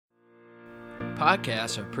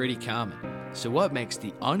Podcasts are pretty common. So what makes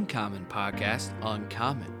the Uncommon podcast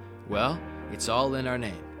uncommon? Well, it's all in our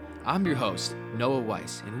name. I'm your host, Noah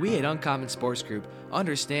Weiss, and we at Uncommon Sports Group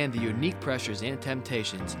understand the unique pressures and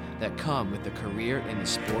temptations that come with a career in the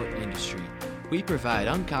sport industry. We provide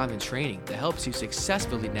uncommon training that helps you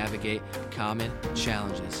successfully navigate common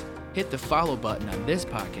challenges. Hit the follow button on this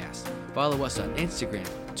podcast. Follow us on Instagram,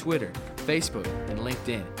 Twitter, Facebook, and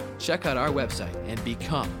LinkedIn. Check out our website and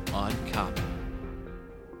become uncommon.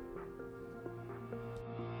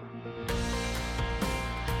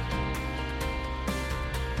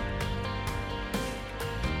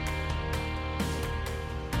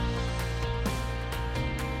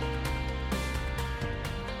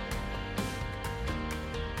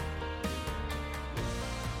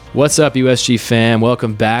 What's up, USG fam?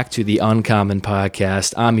 Welcome back to the Uncommon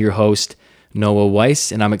Podcast. I'm your host, Noah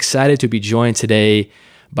Weiss, and I'm excited to be joined today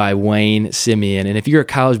by Wayne Simien. And if you're a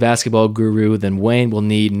college basketball guru, then Wayne will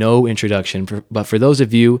need no introduction. But for those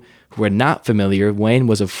of you who are not familiar, Wayne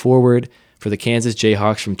was a forward for the Kansas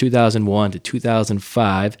Jayhawks from 2001 to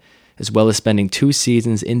 2005, as well as spending 2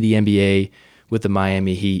 seasons in the NBA with the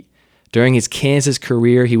Miami Heat. During his Kansas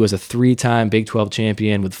career, he was a 3-time Big 12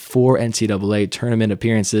 champion with 4 NCAA tournament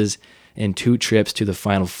appearances and 2 trips to the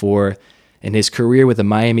Final Four. And his career with the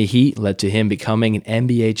Miami Heat led to him becoming an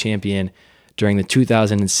NBA champion during the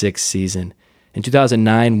 2006 season. In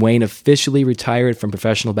 2009, Wayne officially retired from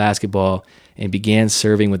professional basketball and began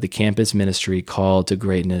serving with the campus ministry Called to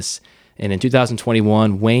Greatness. And in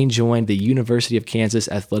 2021, Wayne joined the University of Kansas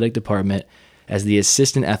Athletic Department as the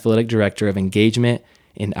Assistant Athletic Director of Engagement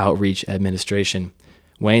in Outreach Administration.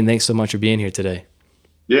 Wayne, thanks so much for being here today.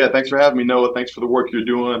 Yeah, thanks for having me, Noah. Thanks for the work you're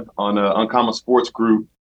doing on Uncommon Sports Group.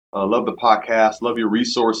 Love the podcast, love your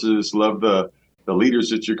resources, love the leaders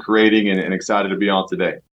that you're creating, and excited to be on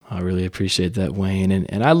today. I really appreciate that, Wayne.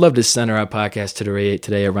 And I'd love to center our podcast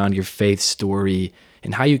today around your faith story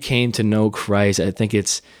and how you came to know Christ. I think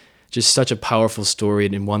it's just such a powerful story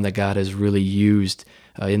and one that God has really used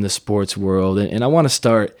in the sports world. And I want to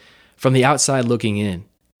start from the outside looking in.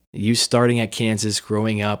 You starting at Kansas,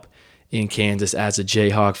 growing up in Kansas as a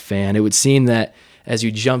Jayhawk fan, it would seem that as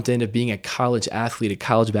you jumped into being a college athlete, a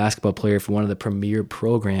college basketball player for one of the premier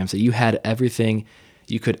programs, that you had everything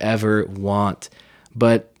you could ever want.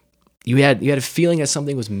 But you had a feeling that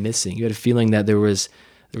something was missing. You had a feeling that there was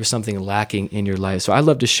something lacking in your life. So I'd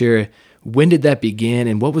love to share, when did that begin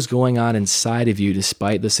and what was going on inside of you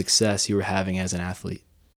despite the success you were having as an athlete?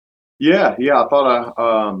 Yeah. I thought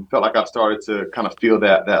I felt like I started to kind of feel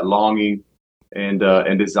that longing and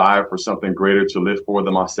desire for something greater to live for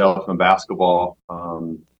than myself in basketball.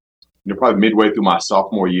 Probably midway through my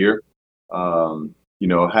sophomore year,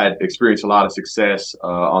 had experienced a lot of success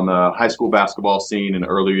on the high school basketball scene and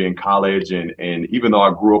earlier in college. And even though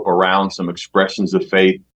I grew up around some expressions of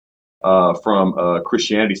faith from a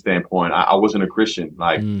Christianity standpoint, I wasn't a Christian.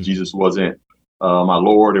 Jesus wasn't my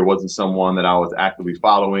Lord. It wasn't someone that I was actively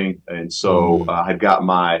following. And so I had got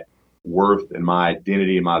my worth and my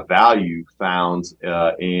identity and my value found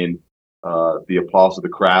in the applause of the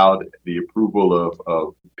crowd, the approval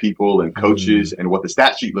of people and coaches, and what the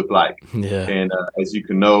stat sheet looked like. Yeah. And as you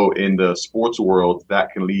can know, in the sports world, that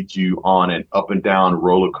can lead you on an up and down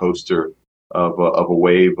roller coaster of a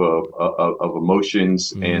wave of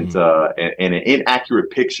emotions and an inaccurate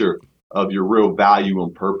picture of your real value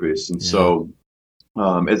and purpose. And so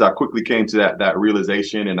as I quickly came to that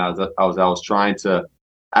realization, and I was trying to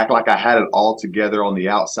act like I had it all together on the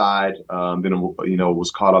outside, then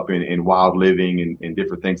was caught up in wild living and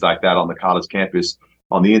different things like that on the college campus.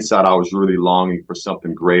 On the inside, I was really longing for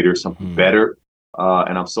something greater, something better,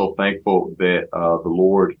 and I'm so thankful that the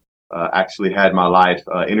Lord actually had my life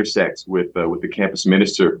intersect with the campus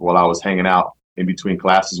minister while I was hanging out in between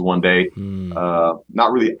classes one day,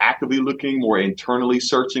 not really actively looking, more internally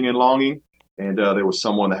searching and longing. And there was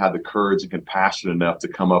someone that had the courage and compassion enough to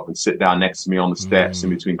come up and sit down next to me on the steps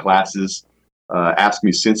in between classes, ask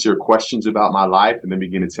me sincere questions about my life, and then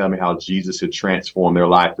begin to tell me how Jesus had transformed their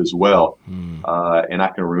life as well. And I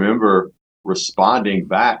can remember responding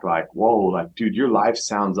back like, whoa, like, dude, your life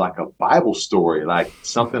sounds like a Bible story, like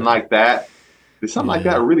something like that. Did something like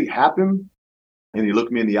that really happen? And he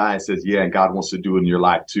looked me in the eye and says, yeah, and God wants to do it in your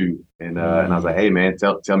life too. And I was like, hey, man,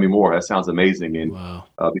 tell me more. That sounds amazing. And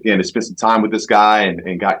began to spend some time with this guy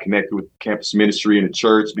and got connected with campus ministry and the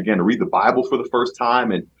church, began to read the Bible for the first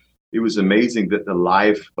time. And it was amazing that the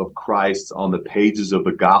life of Christ on the pages of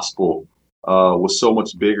the gospel was so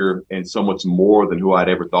much bigger and so much more than who I'd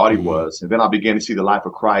ever thought he was. And then I began to see the life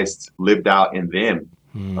of Christ lived out in them,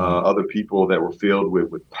 other people that were filled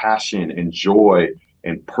with passion and joy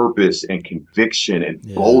and purpose and conviction and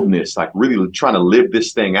Yeah. boldness, like really trying to live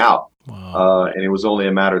this thing out. Wow. And it was only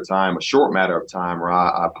a short matter of time where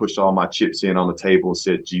I pushed all my chips in on the table and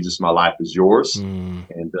said, Jesus, my life is yours. Mm.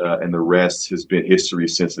 And the rest has been history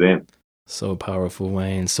since then. So powerful,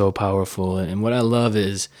 Wayne. So powerful. And what I love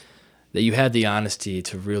is that you had the honesty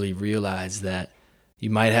to really realize that you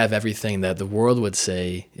might have everything that the world would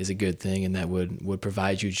say is a good thing and that would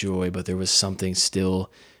provide you joy, but there was something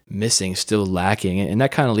still missing, still lacking. And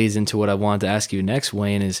that kind of leads into what I wanted to ask you next,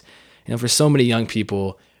 Wayne, is, for so many young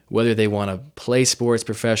people, whether they want to play sports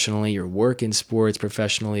professionally or work in sports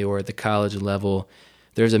professionally or at the college level,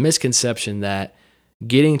 there's a misconception that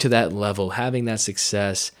getting to that level, having that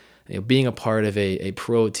success, being a part of a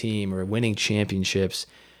pro team or winning championships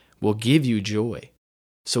will give you joy.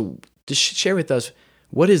 So just share with us,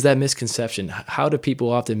 what is that misconception? How do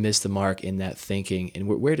people often miss the mark in that thinking? And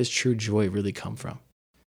where does true joy really come from?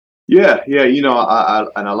 Yeah, yeah.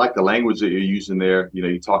 I like the language that you're using there.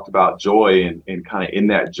 You talked about joy and kind of in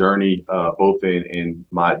that journey, both in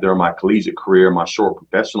during my collegiate career, my short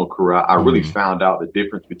professional career, I really found out the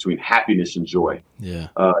difference between happiness and joy. Yeah.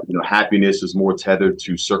 Happiness is more tethered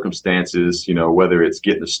to circumstances, whether it's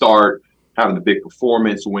getting the start, having the big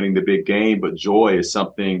performance, winning the big game, but joy is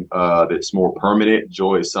something that's more permanent.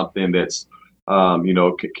 Joy is something that's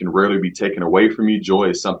can rarely be taken away from you.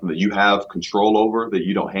 Joy is something that you have control over, that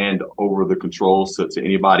you don't hand over the controls to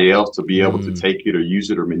anybody else to be able to take it or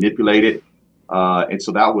use it or manipulate it. And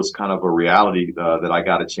so that was kind of a reality that I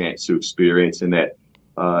got a chance to experience, and that,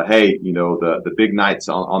 hey, the big nights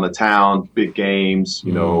on the town, big games,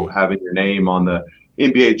 having your name on the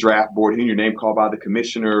NBA draft board, hearing your name called by the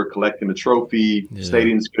commissioner, collecting the trophy,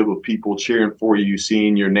 stadiums filled with people cheering for you,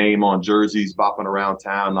 seeing your name on jerseys, bopping around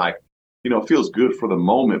town, like, it feels good for the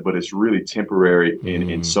moment, but it's really temporary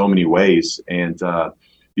in so many ways. And,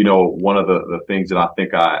 one of the things that I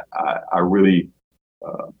think I really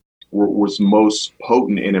was most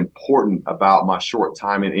potent and important about my short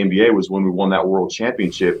time in the NBA was when we won that world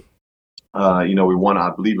championship. We won,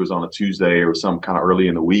 I believe it was on a Tuesday or some kind of early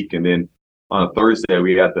in the week. And then on a Thursday,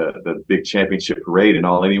 we had the big championship parade, and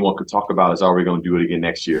all anyone could talk about is, are we going to do it again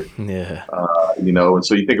next year? Yeah. And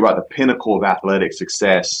so you think about the pinnacle of athletic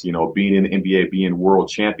success, being in the NBA, being world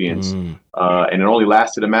champions. And it only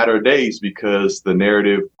lasted a matter of days, because the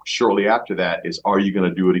narrative shortly after that is, are you going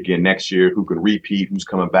to do it again next year? Who can repeat? Who's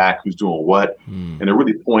coming back? Who's doing what? And it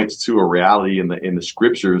really points to a reality in the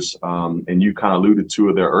scriptures. And you kind of alluded to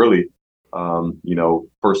it there early.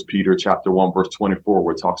 First Peter chapter 1, verse 24,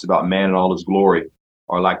 where it talks about man in all his glory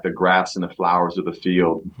are like the grass and the flowers of the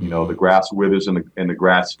field. The grass withers and the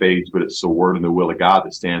grass fades, but it's the word and the will of God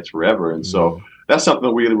that stands forever. And so that's something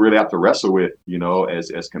that we really have to wrestle with,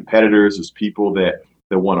 as competitors, as people that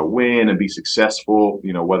want to win and be successful,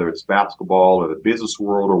 whether it's basketball or the business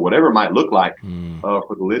world or whatever it might look like.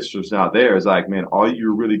 For the listeners out there, is like, man, are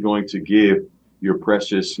you really going to give your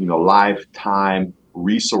precious, lifetime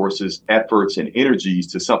resources, efforts, and energies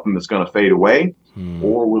to something that's going to fade away?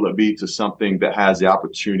 Or will it be to something that has the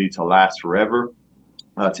opportunity to last forever,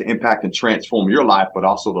 to impact and transform your life, but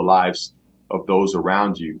also the lives of those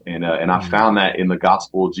around you? And I found that in the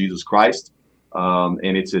gospel of Jesus Christ.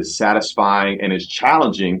 And it's as satisfying and as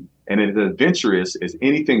challenging and as adventurous as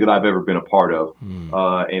anything that I've ever been a part of.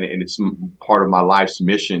 And it's part of my life's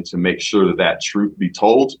mission to make sure that truth be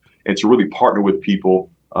told, and to really partner with people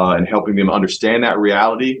and helping them understand that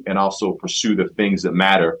reality, and also pursue the things that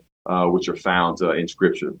matter, which are found in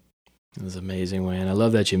Scripture. It was amazing, Wayne. I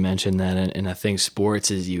love that you mentioned that, and I think sports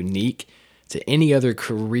is unique to any other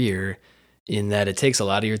career in that it takes a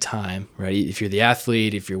lot of your time, right? If you're the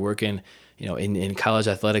athlete, if you're working, in college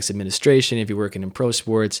athletics administration, if you're working in pro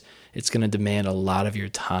sports, it's going to demand a lot of your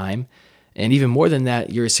time. And even more than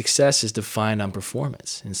that, your success is defined on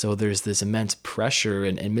performance. And so there's this immense pressure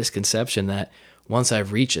and misconception that once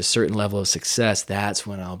I've reached a certain level of success, that's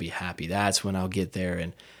when I'll be happy. That's when I'll get there.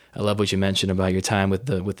 And I love what you mentioned about your time with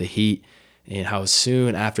the Heat, and how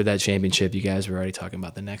soon after that championship, you guys were already talking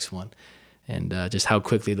about the next one, and just how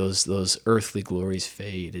quickly those earthly glories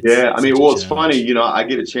fade. It's funny. I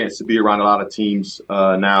get a chance to be around a lot of teams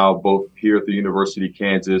now, both here at the University of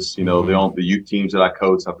Kansas. The youth teams that I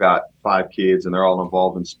coach. I've got 5 kids, and they're all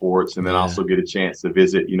involved in sports. And then I also get a chance to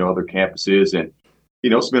visit, other campuses. And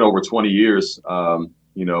it's been over 20 years,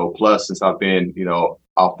 plus since I've been,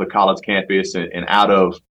 off the college campus and out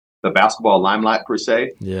of the basketball limelight per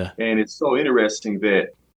se. Yeah. And it's so interesting that,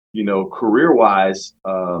 career wise,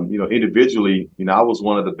 individually, I was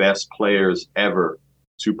one of the best players ever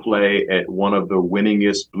to play at one of the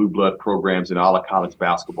winningest blue blood programs in all of college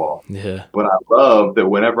basketball. Yeah. But I love that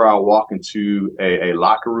whenever I walk into a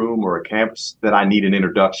locker room or a campus, that I need an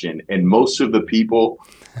introduction. And most of the people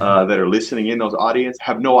that are listening in those audience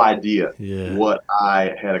have no idea Yeah. what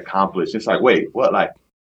I had accomplished. It's like, wait, what? Like,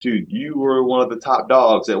 dude, you were one of the top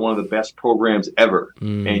dogs at one of the best programs ever.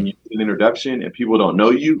 And you get an introduction and people don't know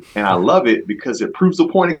you. And I love it because it proves the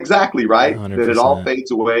point exactly, right? 100%. That it all fades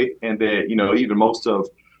away, and that, even most of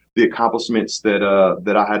the accomplishments that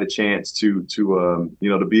I had a chance to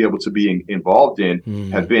be able to be involved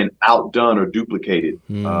in have been outdone or duplicated,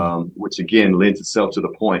 which again lends itself to the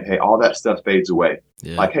point. Hey, all that stuff fades away.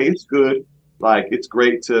 Yeah. Like, hey, it's good. Like, it's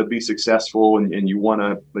great to be successful, and you want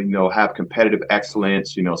to have competitive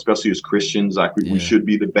excellence. Especially as Christians, like we should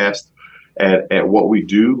be the best at what we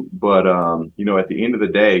do. But at the end of the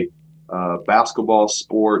day, basketball,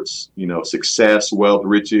 sports, success, wealth,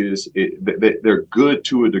 riches, they're good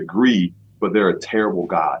to a degree, but they're a terrible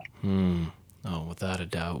God. Oh, without a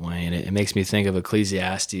doubt, Wayne. It makes me think of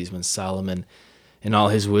Ecclesiastes when Solomon, in all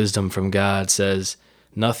his wisdom from God, says,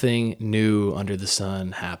 nothing new under the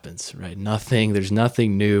sun happens, right? There's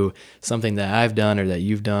nothing new. Something that I've done or that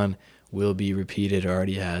you've done will be repeated, or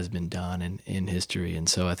already has been done in history. And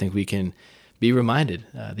so I think we can be reminded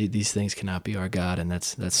these things cannot be our God, and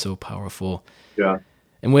that's so powerful. Yeah.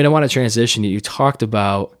 And Wayne, I want to transition. You talked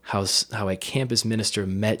about how a campus minister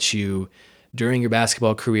met you during your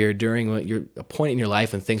basketball career, during a point in your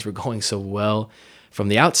life when things were going so well from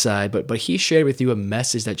the outside, but he shared with you a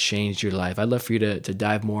message that changed your life. I'd love for you to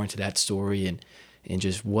dive more into that story and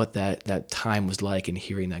just what that time was like in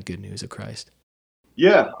hearing that good news of Christ.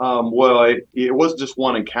 Yeah, well, it was just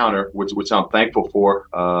one encounter, which I'm thankful for.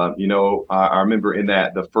 I remember in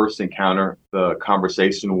the first encounter, the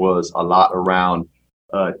conversation was a lot around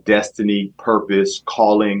destiny, purpose,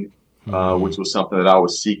 calling, which was something that I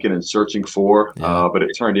was seeking and searching for. Yeah. But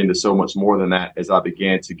it turned into so much more than that as I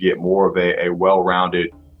began to get more of a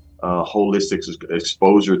well-rounded, holistic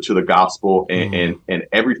exposure to the gospel and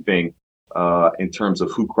everything. In terms of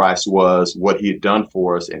who Christ was, what he had done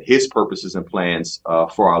for us, and his purposes and plans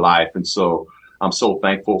for our life. And so I'm so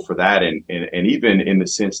thankful for that. And even in the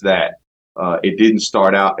sense that it didn't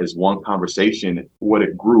start out as one conversation, what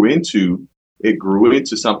it grew into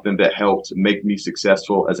something that helped make me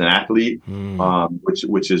successful as an athlete,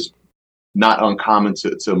 which is not uncommon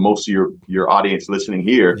to most of your audience listening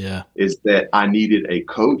here. Yeah. Is that I needed a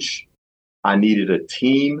coach, I needed a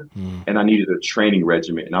team, and I needed a training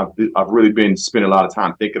regimen. And I've really been spending a lot of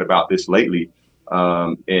time thinking about this lately,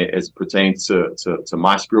 as it pertains to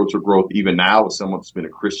my spiritual growth, even now as someone that's been a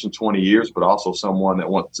Christian 20 years, but also someone that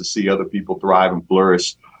wants to see other people thrive and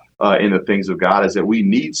flourish in the things of God, is that we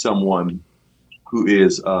need someone who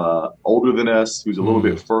is older than us, who's a little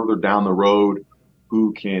bit further down the road,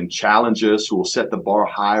 who can challenge us, who will set the bar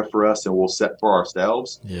high for us and we'll set for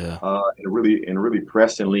ourselves. Yeah. And really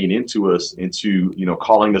press and lean into us, into,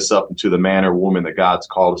 calling us up into the man or woman that God's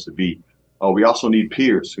called us to be. We also need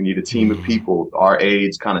peers. We need a team of people our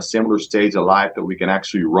age, kind of similar stage of life that we can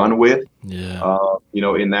actually run with. Yeah.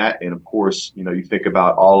 In that. And of course, you think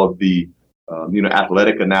about all of the,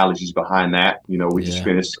 athletic analogies behind that. We just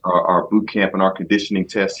finished our boot camp and our conditioning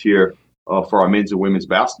test here for our men's and women's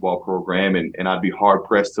basketball program. And I'd be hard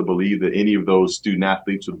pressed to believe that any of those student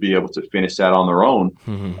athletes would be able to finish that on their own.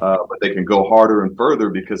 But they can go harder and further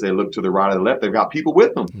because they look to the right or the left. They've got people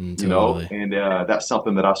with them, totally. And that's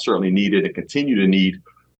something that I certainly needed and continue to need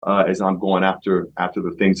as I'm going after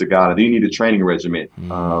the things of God. You need a training regimen.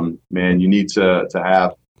 Man, you need to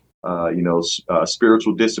have,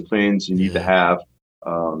 spiritual disciplines. You need to have,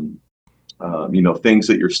 things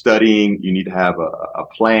that you're studying. You need to have a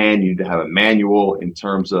plan. You need to have a manual in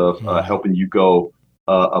terms of helping you go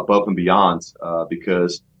above and beyond.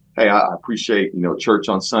 Because, hey, I appreciate, church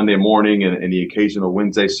on Sunday morning and the occasional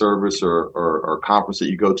Wednesday service or conference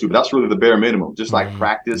that you go to. But that's really the bare minimum. Just like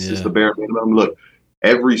practice is the bare minimum. Look,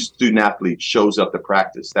 every student athlete shows up to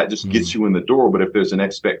practice. That just gets you in the door. But if there's an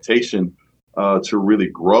expectation to really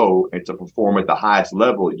grow and to perform at the highest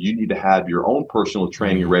level, you need to have your own personal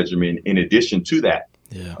training regimen in addition to that.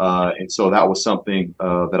 Yeah. And so that was something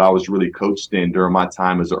that I was really coached in during my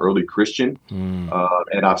time as an early Christian.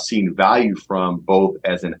 And I've seen value from both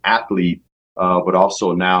as an athlete, but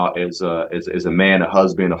also now as a man, a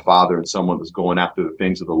husband, a father, and someone that's going after the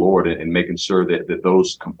things of the Lord and making sure that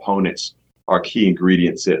those components are key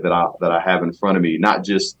ingredients that I have in front of me, not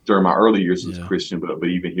just during my early years as a Christian, but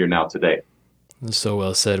even here now today. That's so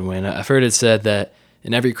well said, Wayne. I've heard it said that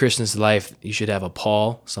in every Christian's life, you should have a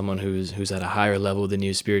Paul, someone who's at a higher level than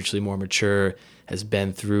you, spiritually more mature, has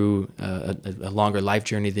been through a longer life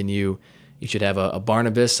journey than you. You should have a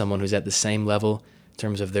Barnabas, someone who's at the same level in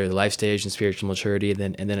terms of their life stage and spiritual maturity, and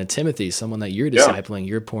then a Timothy, someone that you're discipling,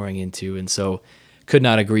 you're pouring into. And so could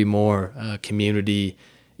not agree more. Community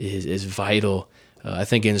is vital. I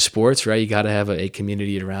think in sports, right, you got to have a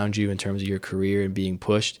community around you in terms of your career and being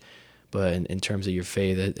pushed. But in terms of your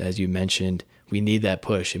faith, as you mentioned, we need that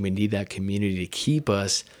push and we need that community to keep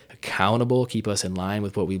us accountable, keep us in line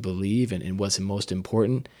with what we believe and what's most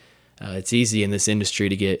important. It's easy in this industry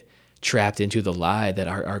to get trapped into the lie that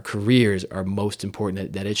our careers are most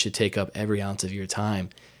important, that it should take up every ounce of your time,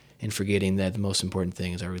 and forgetting that the most important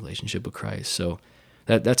thing is our relationship with Christ. So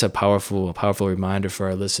that's a powerful reminder for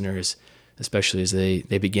our listeners, especially as they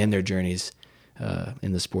begin their journeys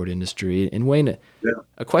in the sport industry. And Wayne,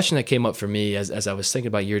 a question that came up for me as I was thinking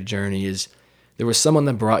about your journey is, there was someone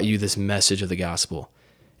that brought you this message of the gospel.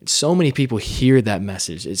 And so many people hear that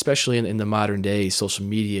message, especially in the modern day, social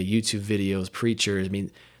media, YouTube videos, preachers. I mean,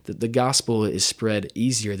 the gospel is spread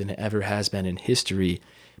easier than it ever has been in history,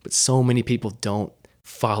 but so many people don't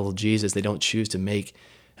follow Jesus. They don't choose to make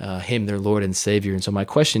him their Lord and Savior. And so my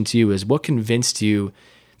question to you is, what convinced you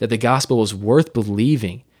that the gospel was worth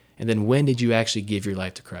believing? And then when did you actually give your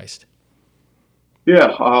life to Christ?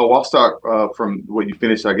 Yeah, well, I'll start from what you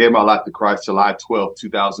finished. I gave my life to Christ July 12,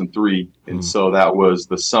 2003. And so that was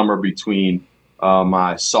the summer between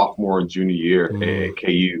my sophomore and junior year at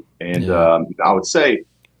KU. And I would say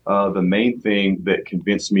the main thing that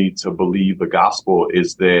convinced me to believe the gospel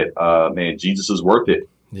is that, man, Jesus is worth it.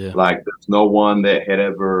 Yeah. Like, there's no one that had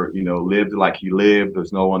ever, lived like he lived.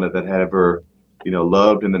 There's no one that had ever,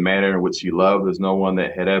 loved in the manner in which he loved. There's no one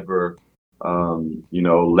that had ever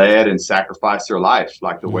led and sacrificed their life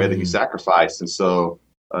like the way that he sacrificed. And so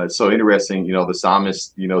it's so interesting, the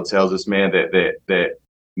psalmist, tells us, man, that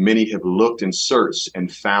many have looked and searched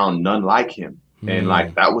and found none like him. And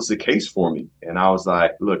like, that was the case for me. And I was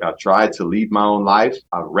like, look, I tried to lead my own life.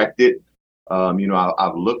 I wrecked it.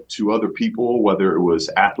 I've looked to other people, whether it was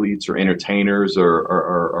athletes or entertainers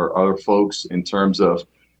or other folks, in terms of,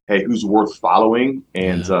 hey, who's worth following?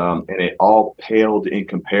 And it all paled in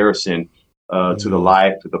comparison to the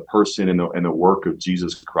life, to the person, and the work of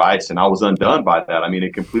Jesus Christ. And I was undone by that. I mean,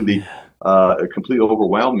 it completely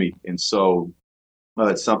overwhelmed me. And so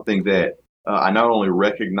it's something that I not only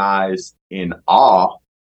recognized in awe,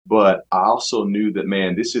 but I also knew that,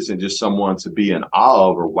 man, this isn't just someone to be in awe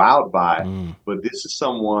of or wowed by, but this is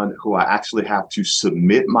someone who I actually have to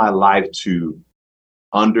submit my life to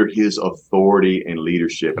under his authority and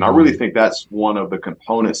leadership. And I really think that's one of the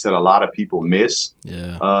components that a lot of people miss,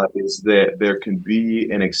 is that there can be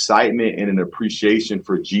an excitement and an appreciation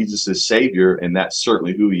for Jesus as Savior, and that's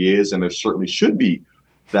certainly who he is, and there certainly should be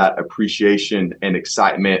that appreciation and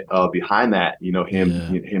excitement behind that,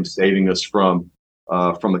 him saving us from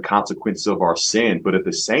the consequences of our sin. But at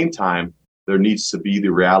the same time, there needs to be the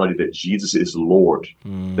reality that Jesus is Lord,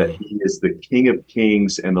 that he is the King of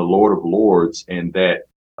Kings and the Lord of Lords, and that,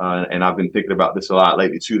 and I've been thinking about this a lot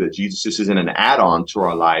lately too, that Jesus just isn't an add-on to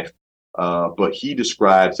our life, but he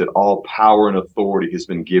describes that all power and authority has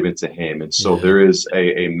been given to him. And so there is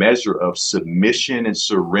a measure of submission and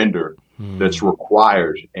surrender that's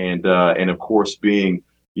required. And of course, being,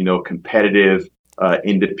 competitive,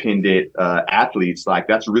 independent athletes, like,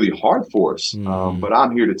 that's really hard for us. But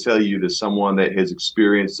I'm here to tell you, that someone that has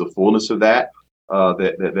experienced the fullness of that,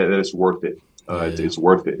 that it's worth it. It's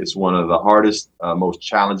worth it. It's one of the hardest, most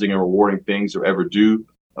challenging and rewarding things to ever do,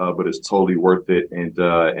 but it's totally worth it.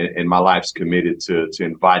 And my life's committed to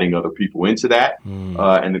inviting other people into that,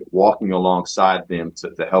 and walking alongside them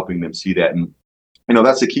to helping them see that. And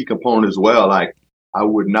that's a key component as well. Like, I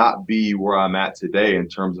would not be where I'm at today in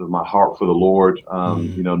terms of my heart for the Lord,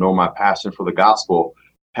 nor my passion for the gospel,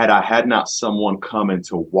 had not someone come in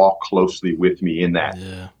to walk closely with me in that,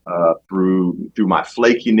 through my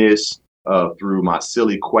flakiness, through my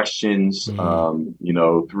silly questions,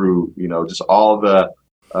 through, just all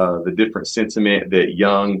the different sentiment that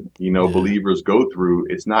young, believers go through.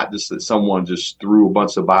 It's not just that someone just threw a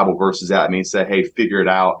bunch of Bible verses at me and said, hey, figure it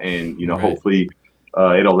out. And, hopefully,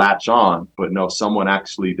 it'll latch on. But no, someone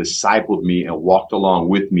actually discipled me and walked along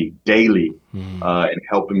with me daily, and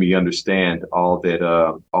helping me understand all that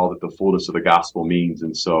the fullness of the gospel means.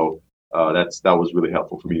 And so that was really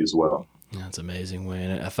helpful for me as well. That's amazing,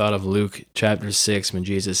 Wayne. I thought of Luke chapter 6 when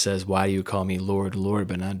Jesus says, "Why do you call me Lord, Lord,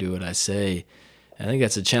 but not do what I say?" I think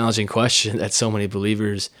that's a challenging question that so many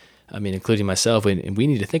believers, including myself, and we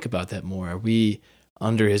need to think about that more. Are we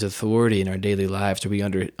under his authority in our daily lives? Are we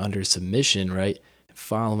under submission, right?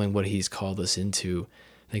 Following what he's called us into.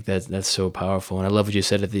 I think that's so powerful. And I love what you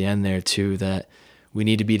said at the end there too, that we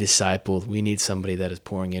need to be discipled. We need somebody that is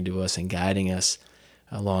pouring into us and guiding us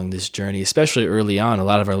along this journey, especially early on. A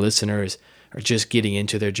lot of our listeners are just getting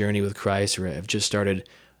into their journey with Christ, or have just started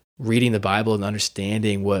reading the Bible and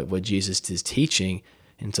understanding what Jesus is teaching.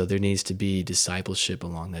 And so there needs to be discipleship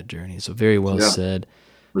along that journey. So very well Yeah, said.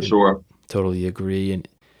 for And sure. totally agree. And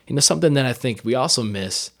something that I think we also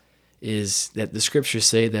miss is that the scriptures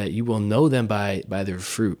say that you will know them by their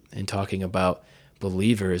fruit, and talking about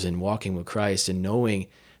believers and walking with Christ and knowing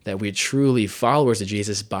that we're truly followers of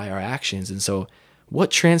Jesus by our actions. And so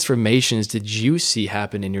what transformations did you see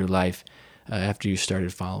happen in your life after you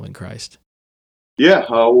started following Christ? Yeah,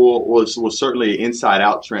 well, certainly inside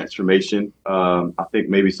out transformation. I think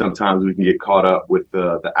maybe sometimes we can get caught up with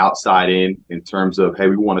the outside in terms of, hey,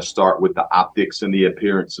 we want to start with the optics and the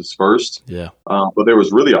appearances first. Yeah. But there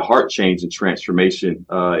was really a heart change and transformation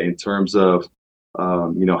in terms of,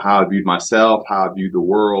 how I viewed myself, how I viewed the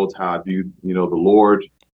world, how I viewed, the Lord.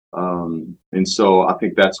 And so I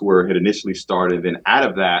think that's where it initially started. Then out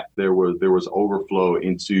of that, there was overflow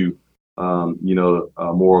into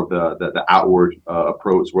more of the outward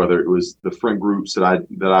approach, whether it was the friend groups that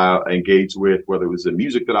I engaged with, whether it was the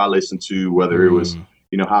music that I listened to, whether it was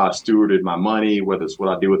how I stewarded my money, whether it's what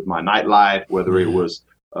I did with my nightlife, whether it was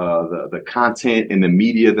the content and the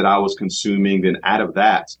media that I was consuming. Then out of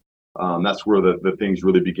that, that's where the things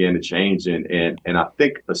really began to change. And I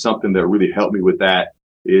think something that really helped me with that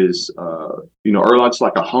is early on, just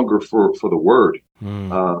like a hunger for the word.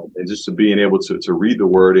 And just to being able to read the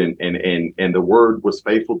word, and the word was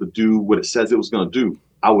faithful to do what it says it was going to do.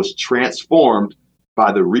 I was transformed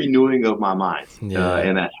by the renewing of my mind.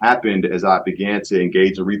 And that happened as I began to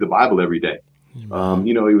engage and read the Bible every day. It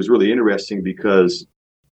was really interesting because,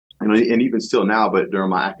 and even still now, but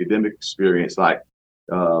during my academic experience, like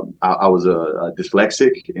I was a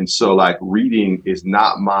dyslexic. And so like reading is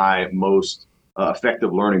not my most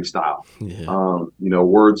effective learning style.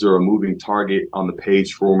 Words are a moving target on the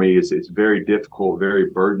page for me. It's very difficult, very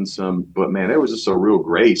burdensome. But man, there was just a real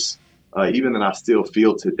grace, even that I still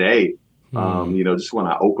feel today. Just when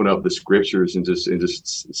I open up the scriptures and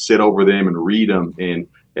just sit over them and read them,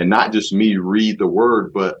 and not just me read the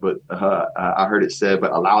word, but I heard it said,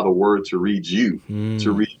 but allow the word to read you,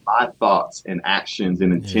 to read my thoughts and actions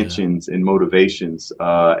and intentions and motivations.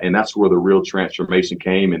 And that's where the real transformation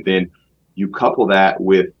came. And then you couple that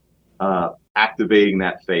with activating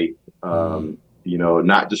that faith,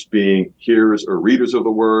 not just being hearers or readers of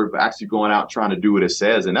the word, but actually going out trying to do what it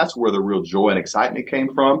says. And that's where the real joy and excitement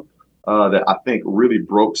came from, that I think really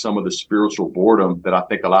broke some of the spiritual boredom that I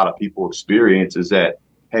think a lot of people experience. Is that,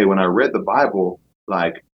 hey, when I read the Bible,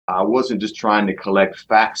 like I wasn't just trying to collect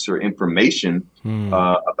facts or information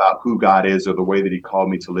about who God is or the way that he called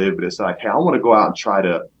me to live, but it's like, hey, I want to go out and try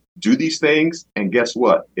to do these things. And guess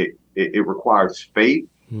what? It requires faith,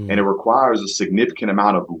 and it requires a significant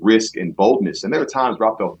amount of risk and boldness. And there are times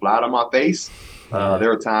where I fell flat on my face. There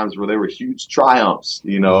are times where there were huge triumphs,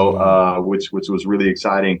 which was really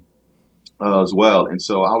exciting as well. And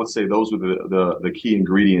so I would say those were the key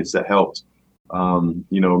ingredients that helped,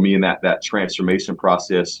 me in that transformation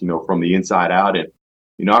process, from the inside out. And,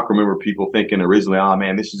 I can remember people thinking originally, oh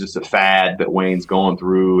man, this is just a fad that Wayne's going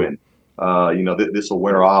through, and this will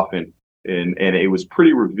wear off. And it was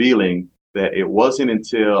pretty revealing that it wasn't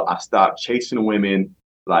until I stopped chasing women,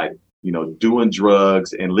 like, doing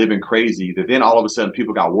drugs and living crazy, that then all of a sudden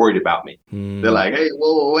people got worried about me. They're like, hey,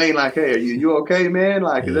 whoa, Wayne, like, hey, are you okay, man?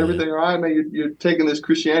 Like, is everything all right, man? You're taking this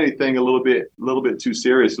Christianity thing a little bit too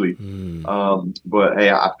seriously. But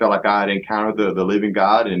hey, I felt like I had encountered the living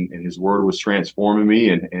God, and his word was transforming me,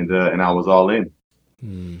 and I was all in.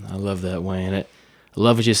 I love that, Wayne. I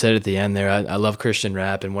love what you said at the end there. I love Christian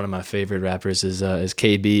rap, and one of my favorite rappers is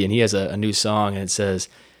KB, and he has a new song, and it says,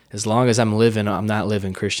 as long as I'm living, I'm not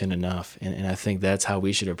living Christian enough. And I think that's how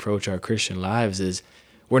we should approach our Christian lives, is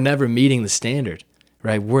we're never meeting the standard,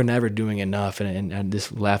 right? We're never doing enough. And I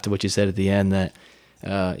just laughed at what you said at the end, that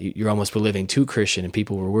you're almost living too Christian, and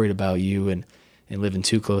people were worried about you and living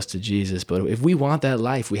too close to Jesus. But if we want that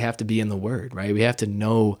life, we have to be in the Word, right? We have to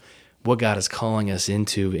know what God is calling us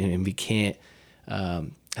into, and we can't, I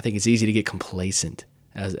think it's easy to get complacent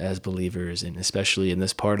as believers, and especially in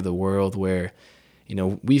this part of the world where,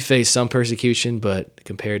 we face some persecution, but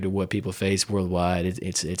compared to what people face worldwide,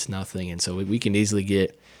 it's nothing. And so we can easily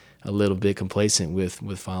get a little bit complacent with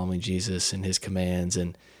following Jesus and his commands,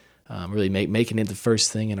 and really making it the first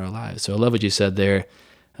thing in our lives. So I love what you said there,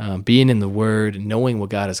 being in the Word, knowing what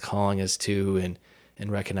God is calling us to,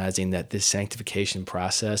 and recognizing that this sanctification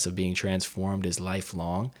process of being transformed is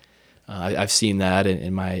lifelong. I've seen that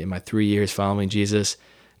in my 3 years following Jesus,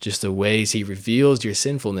 just the ways he reveals your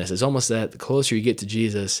sinfulness. It's almost that the closer you get to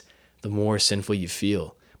Jesus, the more sinful you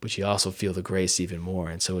feel. but you also feel the grace even more.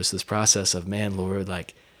 And so it's this process of, man, Lord,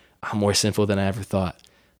 like I'm more sinful than I ever thought,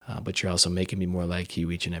 but you're also making me more like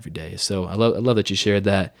you each and every day. So I love that you shared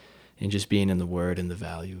that, and just being in the Word and the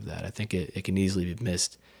value of that. I think it can easily be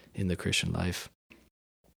missed in the Christian life.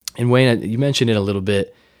 And Wayne, you mentioned it a little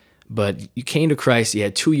bit, but you came to Christ. You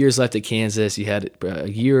had 2 years left at Kansas. You had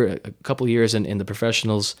a couple years in the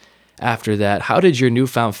professionals after that. How did your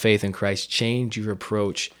newfound faith in Christ change your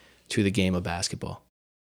approach to the game of basketball?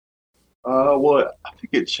 Well, I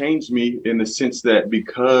think it changed me in the sense that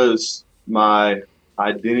because my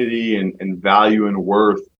identity and value and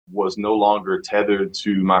worth was no longer tethered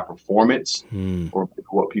to my performance or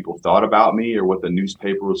what people thought about me or what the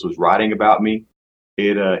newspapers was writing about me,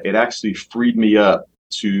 it actually freed me up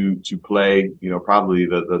to play, probably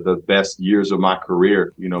the best years of my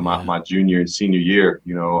career, my junior and senior year,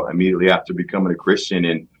 immediately after becoming a Christian.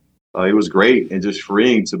 And it was great and just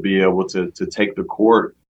freeing to be able to take the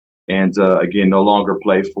court and again, no longer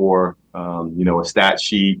play for a stat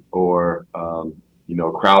sheet or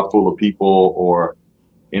a crowd full of people or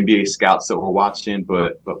NBA scouts that were watching,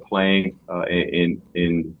 but playing in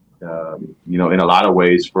a lot of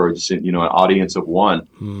ways for just an audience of one,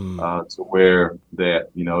 to where that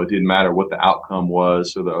it didn't matter what the outcome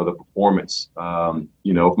was or the performance.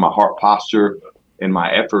 If my heart posture and my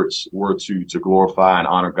efforts were to glorify and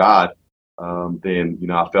honor God, then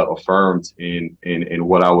I felt affirmed in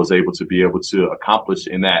what I was able to accomplish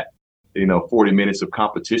in that 40 minutes of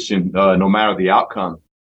competition, no matter the outcome.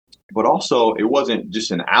 But also, it wasn't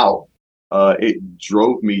just an out. It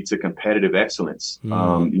drove me to competitive excellence.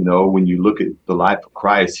 When you look at the life of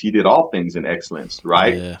Christ, he did all things in excellence,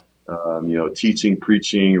 right? Yeah. Teaching,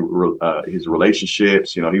 preaching, his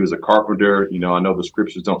relationships. He was a carpenter. I know the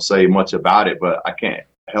scriptures don't say much about it, but I can't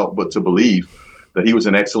help but to believe that he was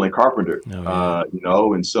an excellent carpenter.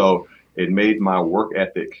 And so it made my work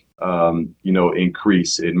ethic,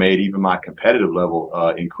 increase. It made even my competitive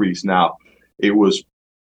level increase. Now, it was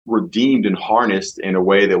redeemed and harnessed in a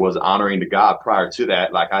way that was honoring to God. Prior to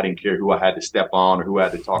that, like I didn't care who I had to step on or who I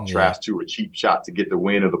had to talk trash to or cheap shot to get the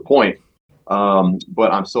win or the point.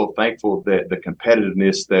 But I'm so thankful that the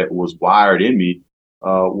competitiveness that was wired in me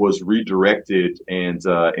was redirected and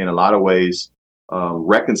in a lot of ways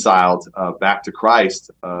reconciled back to Christ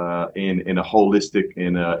in a holistic,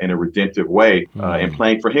 in a redemptive way, and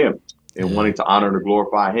playing for him and wanting to honor and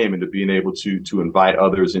glorify him, and to being able to invite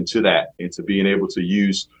others into that, and to being able to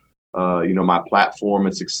use my platform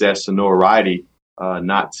and success and notoriety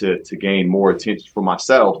not to gain more attention for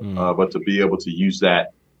myself, but to be able to use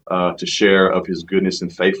that to share of his goodness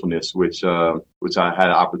and faithfulness, which I had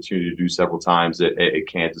an opportunity to do several times at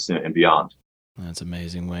Kansas and beyond. That's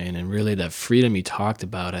amazing, Wayne. And really that freedom you talked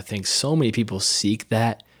about, I think so many people seek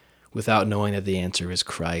that without knowing that the answer is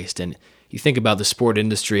Christ. And you think about the sport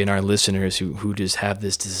industry and our listeners who just have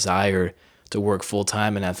this desire to work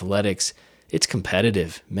full-time in athletics. It's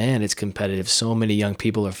competitive. Man, it's competitive. So many young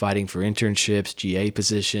people are fighting for internships, GA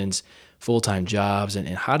positions, full-time jobs. And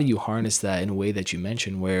how do you harness that in a way that you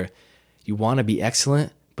mentioned, where you want to be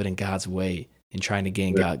excellent, but in God's way, and trying to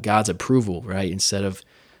gain God's approval, right? Instead of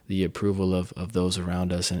the approval of those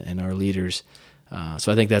around us and our leaders.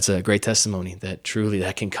 So I think that's a great testimony that truly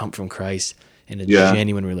that can come from Christ and a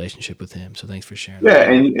genuine relationship with him. So thanks for sharing. Yeah.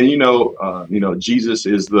 And Jesus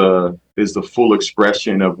is the full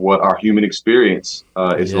expression of what our human experience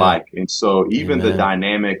is like. And so even the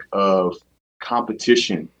dynamic of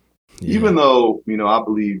competition, even though, I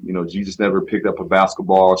believe, Jesus never picked up a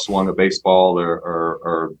basketball or swung a baseball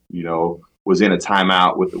or was in a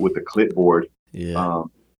timeout with a clipboard.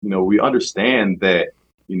 We understand that,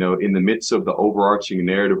 in the midst of the overarching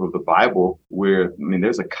narrative of the Bible, where,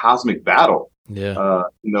 there's a cosmic battle,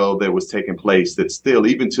 that was taking place that still,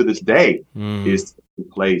 even to this day, is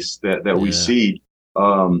taking place that we see, the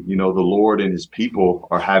Lord and his people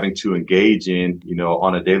are having to engage in,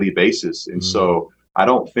 on a daily basis. And so I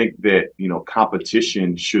don't think that,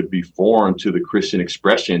 competition should be foreign to the Christian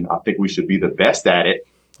expression. I think we should be the best at it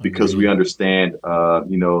because we understand,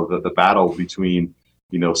 the battle between,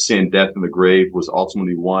 sin, death, and the grave was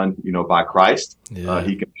ultimately won, by Christ.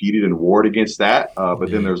 He competed and warred against that.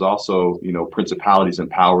 But then there's also, principalities and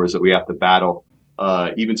powers that we have to battle,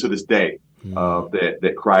 even to this day,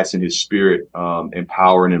 that Christ and his spirit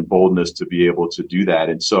empower and embolden us to be able to do that.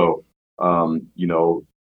 And so,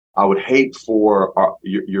 I would hate for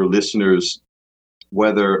your listeners,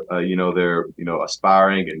 whether, they're,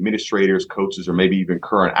 aspiring administrators, coaches, or maybe even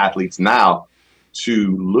current athletes now,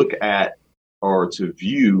 to look at or to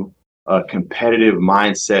view a competitive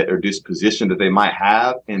mindset or disposition that they might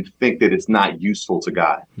have and think that it's not useful to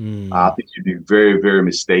God. I think you'd be very, very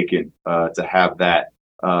mistaken to have that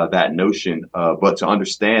that notion, but to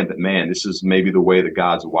understand that, man, this is maybe the way that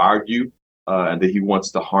God's wired you, and that He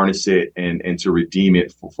wants to harness it and to redeem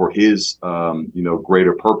it for His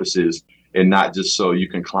greater purposes, and not just so you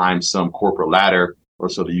can climb some corporate ladder or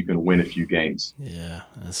so that you can win a few games. Yeah,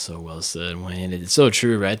 that's so well said, Wayne. It's so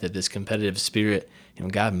true, right? That this competitive spirit,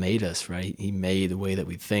 God made us, right? He made the way that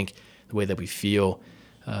we think, the way that we feel.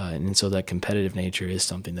 And so that competitive nature is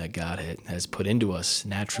something that God has put into us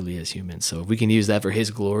naturally as humans. So if we can use that for His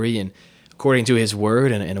glory and according to His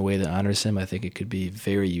word and in a way that honors Him, I think it could be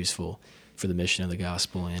very useful for the mission of the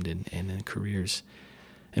gospel and in careers.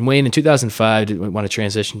 And Wayne, in 2005, I want to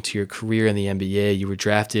transition to your career in the NBA. You were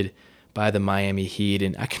drafted by the Miami Heat,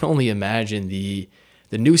 and I can only imagine the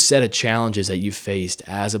new set of challenges that you faced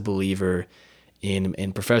as a believer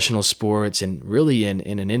in professional sports and really in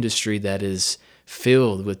an industry that is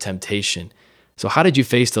filled with temptation. So how did you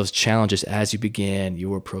face those challenges as you began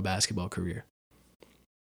your pro basketball career?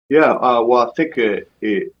 Yeah, well, I think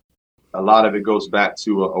a lot of it goes back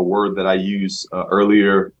to a word that I used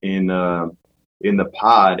earlier in the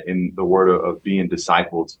pod, in the word of being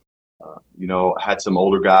discipled. I had some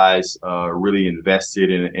older guys really invested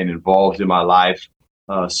and involved in my life,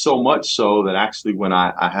 so much so that actually when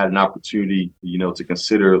I had an opportunity, to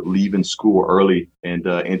consider leaving school early and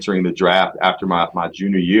entering the draft after my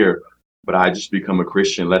junior year, but I had just become a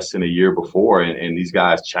Christian less than a year before, and these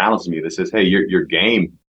guys challenged me. They says, "Hey, your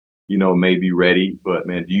game, may be ready, but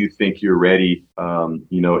man, do you think you're ready,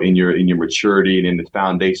 in your maturity and in the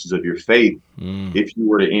foundations of your faith, if you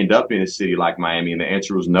were to end up in a city like Miami?" And the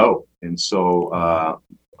answer was no. And so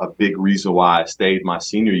a big reason why I stayed my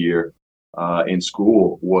senior year in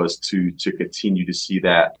school was to continue to see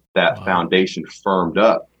that foundation firmed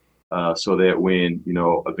up, so that when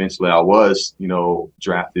eventually I was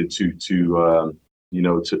drafted to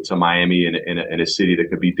Miami in a city that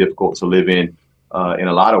could be difficult to live in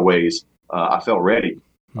a lot of ways, I felt ready.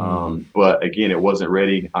 But again, it wasn't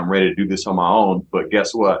ready. I'm ready to do this on my own. But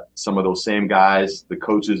guess what? Some of those same guys, the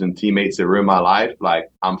coaches and teammates that were in my life, like,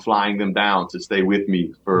 I'm flying them down to stay with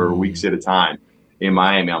me for weeks at a time in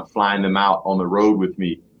Miami. I'm flying them out on the road with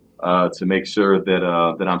me to make sure that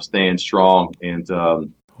I'm staying strong and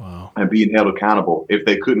being held accountable. If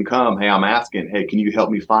they couldn't come, hey, I'm asking, hey, can you help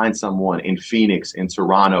me find someone in Phoenix, in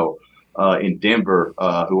Toronto, in Denver,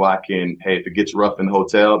 who I can, hey, if it gets rough in the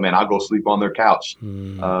hotel, man, I'll go sleep on their couch,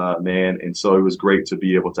 man. And so it was great to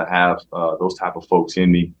be able to have those type of folks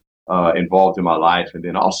in me, involved in my life. And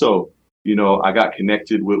then also, I got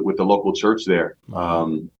connected with the local church there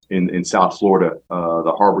in South Florida,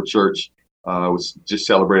 the Harbor Church. Was just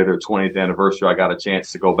celebrated their 20th anniversary. I got a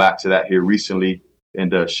chance to go back to that here recently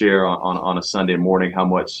and share on a Sunday morning how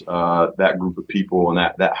much that group of people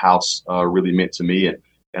and that house really meant to me.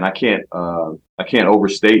 And I can't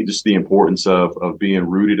overstate just the importance of being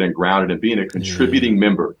rooted and grounded and being a contributing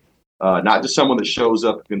member, not just someone that shows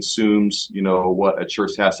up and consumes, what a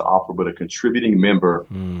church has to offer, but a contributing member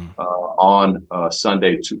on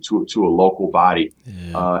Sunday to a local body.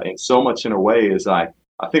 And so much in a way is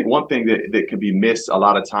I think one thing that can be missed a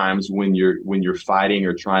lot of times when you're fighting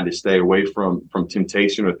or trying to stay away from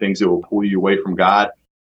temptation or things that will pull you away from God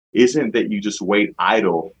isn't that you just wait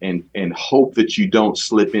idle and hope that you don't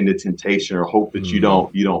slip into temptation or hope that you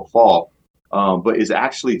don't fall, but is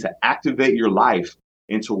actually to activate your life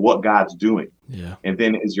into what God's doing. Yeah. And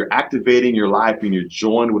then as you're activating your life and you're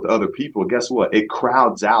joined with other people, guess what? It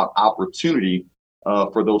crowds out opportunity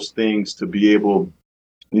for those things to be able,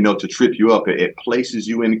 to trip you up. It places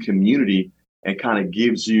you in community and kind of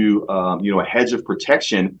gives you, a hedge of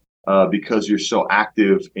protection because you're so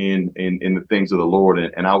active in the things of the Lord.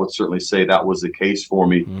 And I would certainly say that was the case for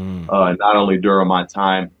me, not only during my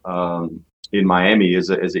time in Miami as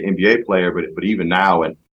an NBA player, but even now.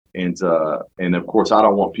 And of course, I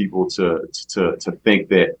don't want people to think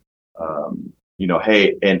that,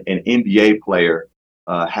 hey, an NBA player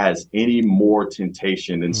has any more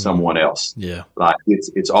temptation than someone else. Yeah, like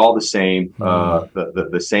it's all the same.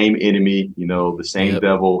 The same enemy, the same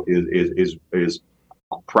devil is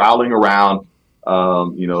prowling around,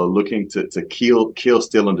 looking to kill,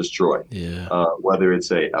 steal, and destroy. Yeah. Whether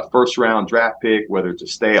it's a first round draft pick, whether it's a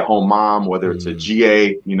stay at home mom, whether it's a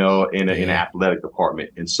GA, in an athletic department.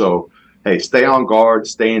 And so, hey, stay on guard,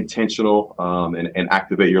 stay intentional, and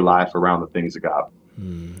activate your life around the things of God.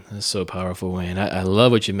 That's so powerful, Wayne. I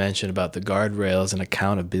love what you mentioned about the guardrails and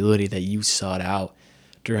accountability that you sought out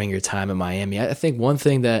during your time in Miami. I think one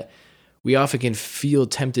thing that we often can feel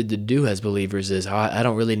tempted to do as believers is, I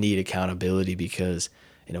don't really need accountability because,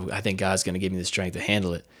 I think God's going to give me the strength to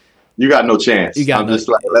handle it. You got no chance.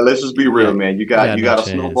 Let's just be real, man. You got a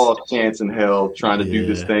snowball chance in hell trying to do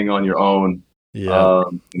this thing on your own. Yeah.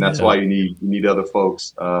 And that's Yeah. why you need other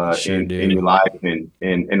folks You sure in your do. life.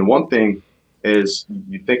 And one thing is,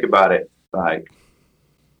 you think about it, like,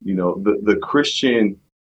 the Christian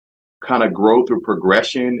kind of growth or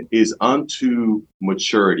progression is unto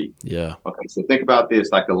maturity. Yeah. Okay, so think about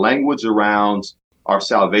this: like, the language around our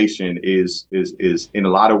salvation is in a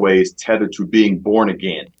lot of ways tethered to being born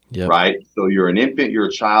again, Yep. right? So you're an infant, you're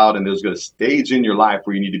a child, and there's a stage in your life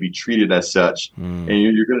where you need to be treated as such, Mm.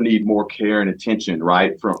 and you're going to need more care and attention,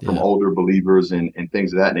 right, from Yeah. older believers and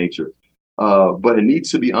things of that nature. But it needs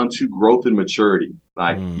to be unto growth and maturity.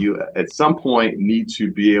 Like, Mm. you at some point need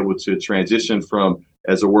to be able to transition from,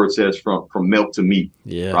 as the word says, from milk to meat,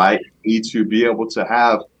 Yeah. right? You need to be able to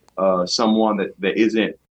have someone that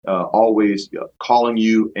isn't always calling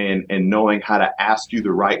you and knowing how to ask you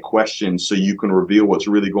the right questions so you can reveal what's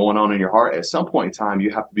really going on in your heart. At some point in time, you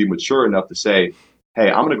have to be mature enough to say, hey,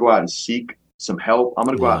 I'm going to go out and seek some help. I'm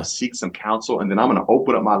going to go out Yeah. and seek some counsel, and then I'm going to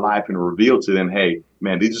open up my life and reveal to them, hey,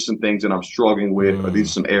 man, these are some things that I'm struggling with, or these Mm.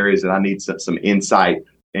 are some areas that I need some insight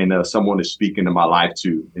and someone to speak into my life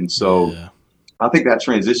to. And so Yeah. I think that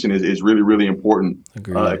transition is really, really important,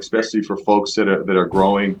 Agreed. especially for folks that are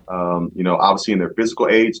growing, obviously in their physical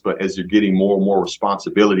age, but as you're getting more and more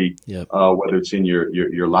responsibility, Yep. whether it's in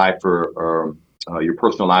your life or your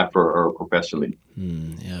personal life or professionally.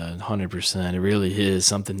 Yeah, 100%. It really is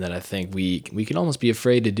something that I think we can almost be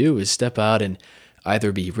afraid to do, is step out and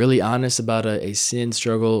either be really honest about a sin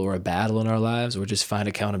struggle or a battle in our lives, or just find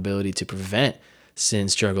accountability to prevent sin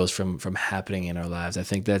struggles from happening in our lives. I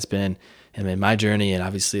think that's been, and in my journey, and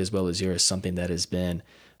obviously as well as yours, something that has been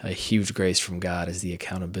a huge grace from God, is the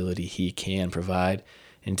accountability He can provide.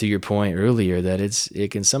 And to your point earlier, that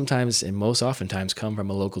it can sometimes and most oftentimes come from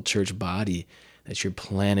a local church body that you're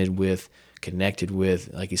planted with, connected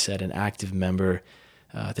with, like you said, an active member.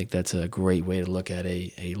 I think that's a great way to look at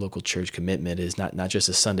a local church commitment, is not just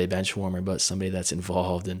a Sunday bench warmer, but somebody that's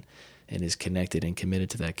involved and is connected and committed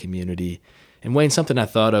to that community. And Wayne, something I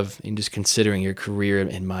thought of in just considering your career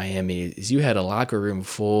in Miami is you had a locker room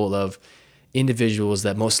full of individuals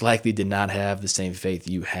that most likely did not have the same faith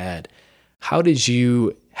you had. How did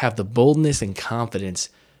you have the boldness and confidence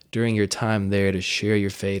during your time there to share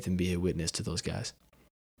your faith and be a witness to those guys?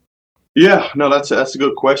 Yeah, no, that's a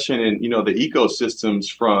good question. And the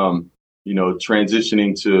ecosystems from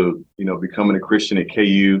transitioning to becoming a Christian at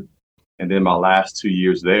KU, and then my last 2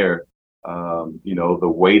 years there, the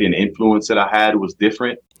weight and influence that I had was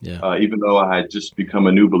different. Yeah. Even though I had just become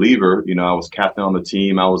a new believer, I was captain on the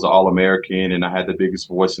team, I was All-American, and I had the biggest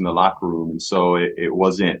voice in the locker room. And so it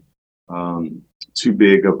wasn't too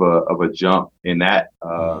big of a jump in that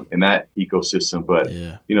ecosystem. But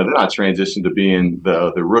Yeah. then I transitioned to being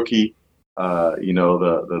the rookie,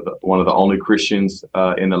 the one of the only Christians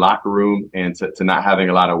in the locker room, and to not having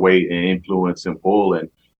a lot of weight and influence and pull. And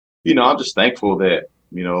I'm just thankful that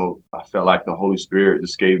I felt like the Holy Spirit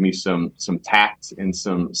just gave me some tact and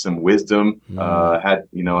some wisdom.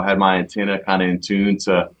 Had my antenna kind of in tune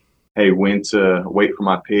to, hey, when to wait for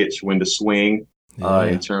my pitch, when to swing, Yeah.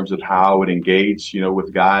 in terms of how I would engage,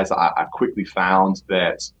 with guys. I quickly found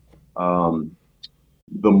that um,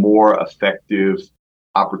 the more effective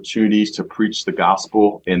opportunities to preach the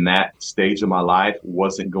gospel in that stage of my life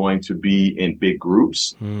wasn't going to be in big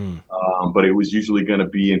groups, Mm. but it was usually going to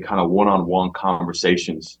be in kind of one-on-one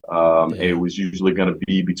conversations. And it Yeah. was usually going to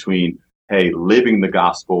be between, hey, living the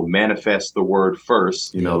gospel, manifest the word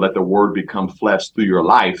first, Yep. let the word become flesh through your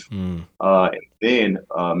life, Mm. and then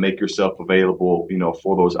make yourself available,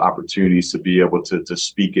 for those opportunities to be able to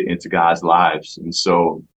speak it into guys' lives. And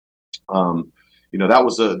so, that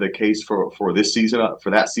was the case for this season,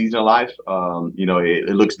 for that season of life.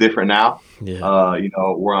 It looks different now, Yeah.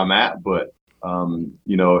 where I'm at. But,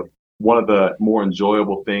 one of the more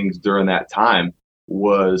enjoyable things during that time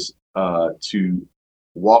was to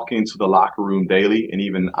walk into the locker room daily. And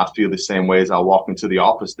even I feel the same way as I walk into the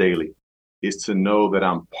office daily, is to know that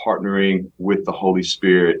I'm partnering with the Holy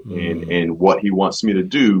Spirit in what He wants me to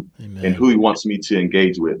do and Amen. who He wants me to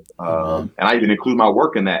engage with. Amen. And I even include my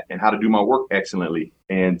work in that and how to do my work excellently.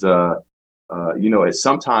 And, it's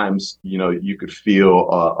sometimes, you could feel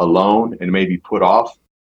alone and maybe put off,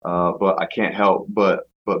 but I can't help but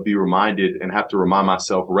be reminded and have to remind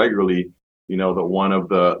myself regularly, that one of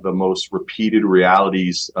the most repeated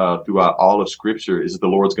realities throughout all of Scripture is that the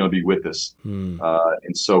Lord's going to be with us. Mm.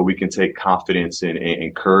 And so we can take confidence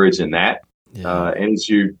and courage in that. Yeah. And as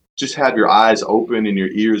you just have your eyes open and your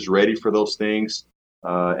ears ready for those things,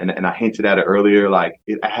 and I hinted at it earlier, like,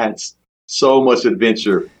 it adds so much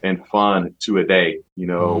adventure and fun to a day.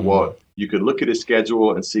 Mm. What you could look at a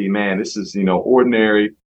schedule and see, man, this is,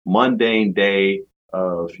 ordinary, mundane day.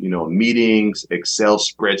 of, meetings, Excel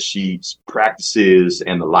spreadsheets, practices,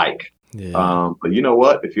 and the like. Yeah. But you know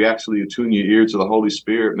what? If you actually attune your ear to the Holy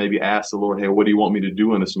Spirit, maybe ask the Lord, hey, what do you want me to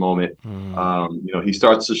do in this moment? He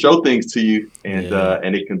starts to show things to you,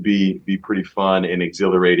 and it can be pretty fun and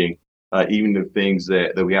exhilarating, even the things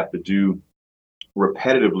that we have to do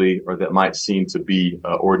repetitively or that might seem to be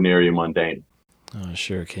ordinary and mundane. Oh,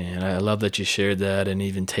 sure can. I love that you shared that, and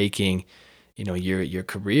even taking, your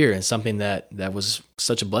career and something that was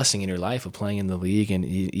such a blessing in your life of playing in the league, and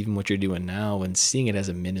even what you're doing now, and seeing it as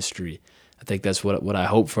a ministry. I think that's what I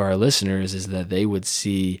hope for our listeners, is that they would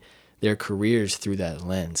see their careers through that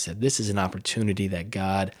lens. That this is an opportunity that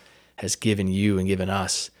God has given you and given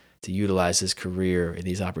us to utilize this career and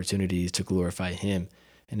these opportunities to glorify Him,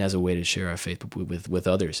 and as a way to share our faith with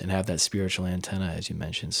others and have that spiritual antenna, as you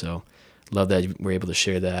mentioned. So, love that we're able to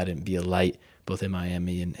share that and be a light both in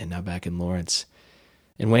Miami and now back in Lawrence.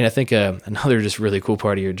 And Wayne, I think another just really cool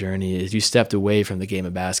part of your journey is you stepped away from the game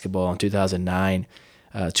of basketball in 2009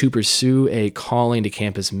 to pursue a calling to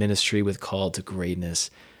campus ministry with Call to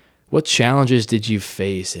Greatness. What challenges did you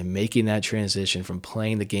face in making that transition from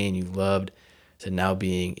playing the game you loved to now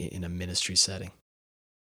being in a ministry setting?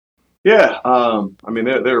 Yeah,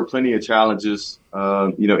 there are plenty of challenges,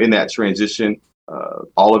 in that transition.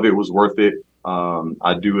 All of it was worth it.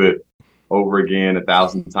 I'd do it over again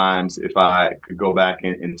 1,000 times if I could go back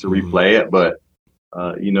and to replay it. But,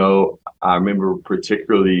 I remember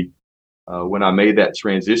particularly when I made that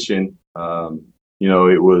transition, I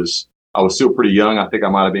was still pretty young. I think I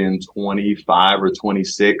might have been 25 or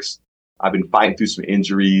 26. I've been fighting through some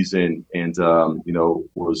injuries and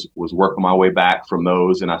was working my way back from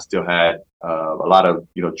those, and I still had a lot of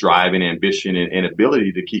drive and ambition and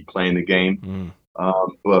ability to keep playing the game.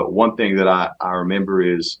 But one thing that I remember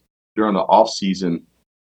is during the off season,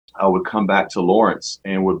 I would come back to Lawrence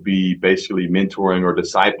and would be basically mentoring or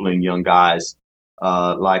discipling young guys,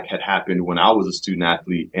 like had happened when I was a student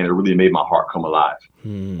athlete, and it really made my heart come alive.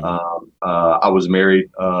 I was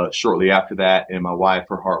married shortly after that, and my wife,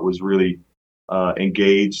 her heart was really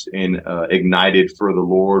engaged and ignited for the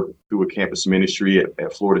Lord through a campus ministry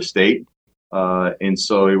at Florida State. And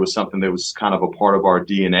so it was something that was kind of a part of our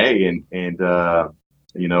DNA, and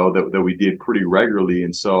that we did pretty regularly.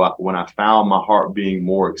 And so when I found my heart being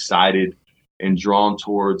more excited and drawn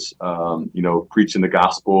towards, preaching the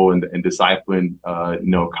gospel and discipling,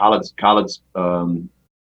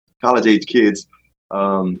 college age kids.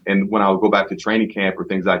 And when I would go back to training camp or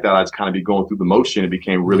things like that, I'd just kind of be going through the motion. It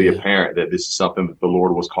became really apparent that this is something that the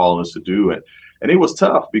Lord was calling us to do. And it was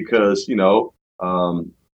tough because, there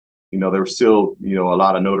was still, a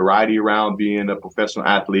lot of notoriety around being a professional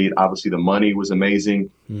athlete. Obviously, the money was amazing.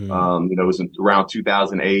 It was around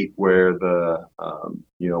 2008 where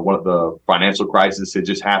one of the financial crisis had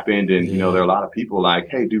just happened. And, there are a lot of people like,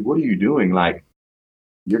 hey, dude, what are you doing? Like,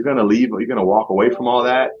 you're going to leave, you're going to walk away from all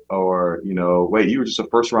that? Or, wait, you were just a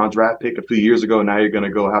first round draft pick a few years ago. Now you're going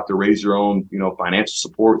to go have to raise your own, financial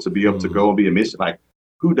support to be able to go and be a mission. Like,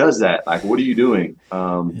 who does that? Like, what are you doing?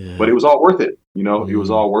 But it was all worth it. It was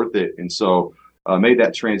all worth it. And so made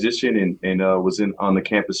that transition and was on the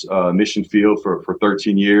campus mission field for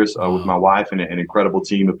 13 years with my wife and an incredible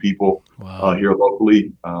team of people here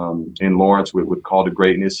locally in Lawrence with Call to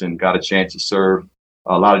Greatness, and got a chance to serve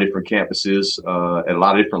a lot of different campuses at a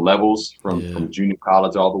lot of different levels from junior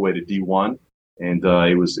college all the way to D1. And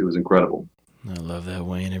it was incredible. I love that,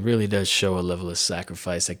 Wayne. It really does show a level of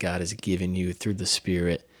sacrifice that God has given you through the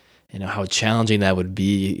Spirit. How challenging that would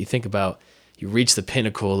be. You think about, you reach the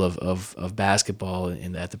pinnacle of basketball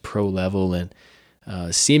and at the pro level, and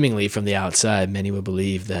seemingly from the outside, many would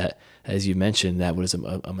believe that, as you mentioned, that was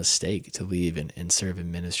a mistake to leave and serve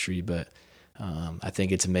in ministry. But I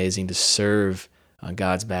think it's amazing to serve on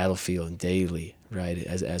God's battlefield daily, right,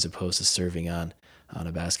 as opposed to serving on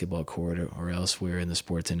a basketball court or elsewhere in the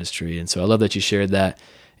sports industry. And so I love that you shared that.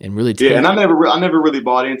 And really, and I never really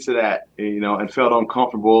bought into that, and felt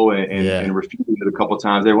uncomfortable and refuted it a couple of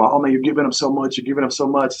times. They were, oh man, you're giving them so much.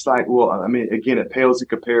 It's like, well, I mean, again, it pales in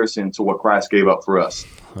comparison to what Christ gave up for us,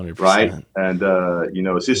 100%. right? And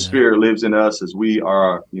as His Spirit lives in us, as we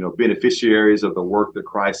are, beneficiaries of the work that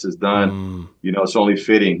Christ has done. It's only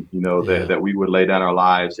fitting, that we would lay down our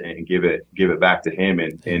lives and give it back to Him.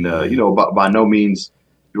 And by no means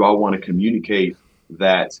do I want to communicate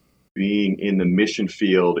that being in the mission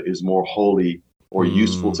field is more holy or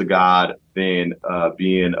useful to God than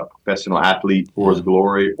being a professional athlete for His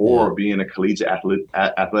glory, or being a collegiate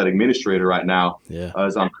athletic administrator right now,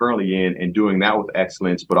 as I'm currently in, and doing that with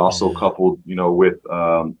excellence, but also coupled, with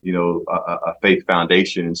a faith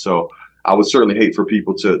foundation. And so I would certainly hate for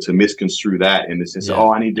people to misconstrue that in the sense of, Yeah.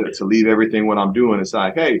 oh, I need to leave everything what I'm doing. It's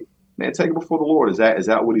like, hey, man, take it before the Lord. Is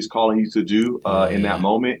that what He's calling you to do in that Yeah.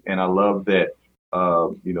 moment? And I love that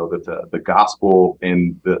that the gospel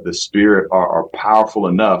and the Spirit are powerful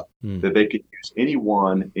enough Mm. that they could use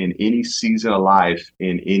anyone in any season of life,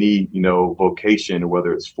 in any vocation,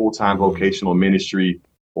 whether it's full time vocational ministry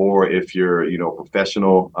or if you're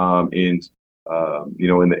professional in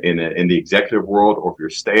the executive world, or if you're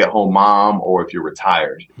a stay at home mom, or if you're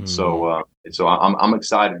retired. So I'm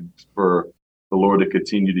excited for the Lord to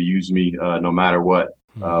continue to use me no matter what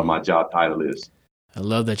my job title is. I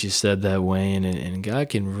love that you said that, Wayne, and God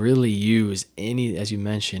can really use any, as you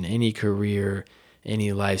mentioned, any career,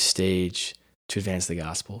 any life stage to advance the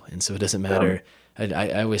gospel. And so it doesn't matter.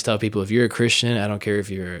 I always tell people, if you're a Christian, I don't care if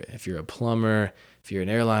you're a plumber, if you're an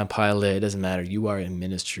airline pilot, it doesn't matter. You are in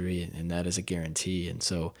ministry, and that is a guarantee. And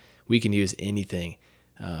so we can use anything,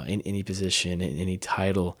 in any position, in any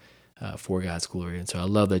title, for God's glory. And so I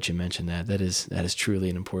love that you mentioned that. That is truly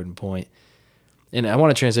an important point. And I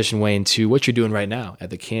want to transition, Wayne, to what you're doing right now at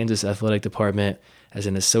the Kansas Athletic Department as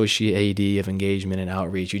an Associate AD of Engagement and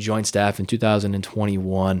Outreach. You joined staff in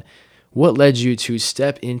 2021. What led you to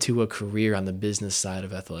step into a career on the business side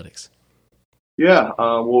of athletics? Yeah,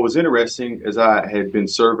 what was interesting is I had been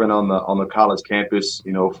serving on the college campus,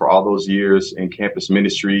 for all those years in campus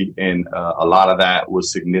ministry, and a lot of that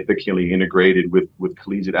was significantly integrated with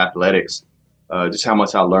collegiate athletics. Just how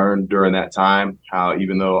much I learned during that time, how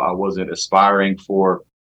even though I wasn't aspiring for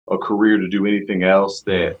a career to do anything else,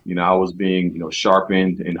 that I was being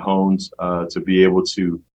sharpened and honed to be able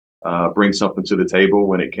to bring something to the table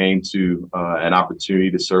when it came to an opportunity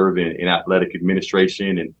to serve in athletic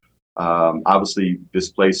administration. And obviously, this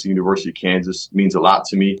place, the University of Kansas, means a lot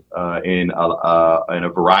to me in a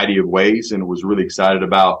variety of ways, and was really excited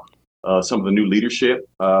about some of the new leadership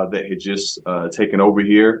that had just taken over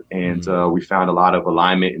here. And we found a lot of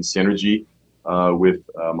alignment and synergy with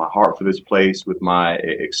my heart for this place, with my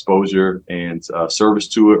exposure and service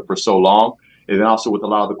to it for so long. And then also with a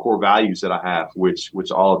lot of the core values that I have, which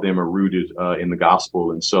all of them are rooted in the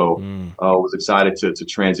gospel. And so I was excited to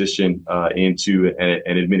transition into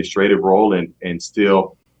an administrative role and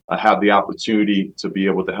still have the opportunity to be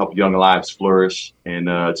able to help young lives flourish and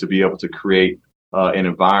to be able to create an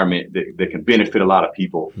environment that can benefit a lot of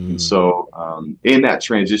people. And so in that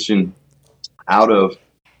transition out of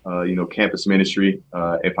campus ministry,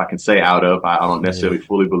 if I can say out of, I don't necessarily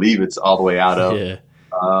fully believe it's all the way out of. Yeah.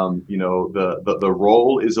 The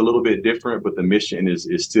role is a little bit different, but the mission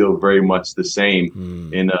is still very much the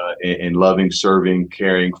same in loving, serving,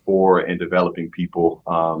 caring for, and developing people,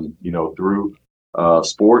 through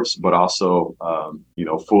sports, but also,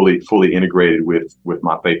 fully integrated with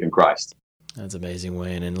my faith in Christ. That's amazing,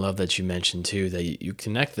 Wayne, and love that you mentioned too that you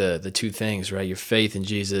connect the two things, right? Your faith in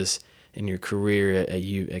Jesus and your career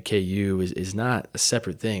at KU is not a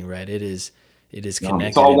separate thing, right? It is connected.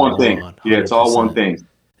 It's all one thing. 100%. Yeah, it's all one thing.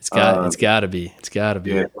 It's got to be.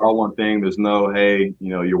 Yeah, it's all one thing. There's no, hey,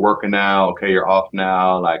 you're working now. Okay, you're off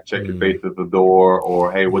now. Like, check your faith at the door,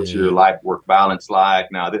 or hey, what's your life work balance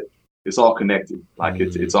like? Now, it's all connected. Like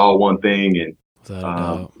it's all one thing. And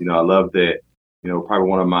I love that. Probably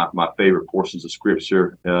one of my favorite portions of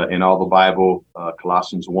scripture in all the Bible,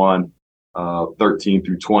 Colossians 1, 13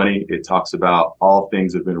 through 20, it talks about all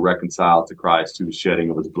things have been reconciled to Christ through the shedding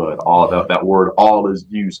of his blood. All that word all is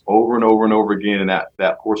used over and over and over again in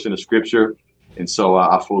that portion of scripture. And so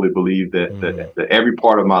I fully believe that every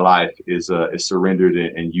part of my life is surrendered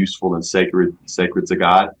and useful and sacred to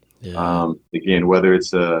God. Yeah. Again, whether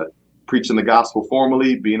it's preaching the gospel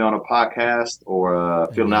formally, being on a podcast, or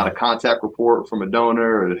filling out a contact report from a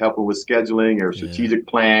donor, or helping with scheduling or a strategic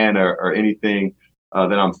plan, or anything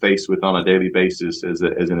that I'm faced with on a daily basis as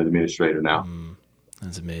an administrator now.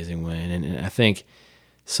 That's amazing, Wayne. And I think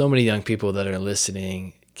so many young people that are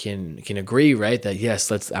listening can agree, right? That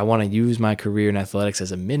yes, I want to use my career in athletics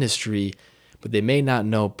as a ministry, but they may not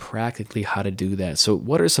know practically how to do that. So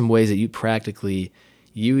what are some ways that you practically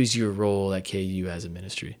use your role at KU as a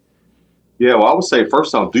ministry? Yeah, well, I would say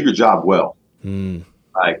first off, do your job well.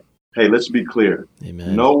 Like, hey, let's be clear.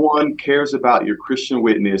 Amen. No one cares about your Christian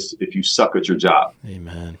witness if you suck at your job.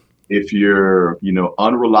 Amen. If you're,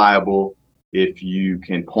 unreliable, if you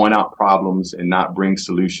can point out problems and not bring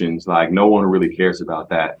solutions, like no one really cares about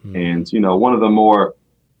that. And, one of the more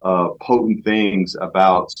potent things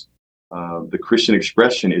about the Christian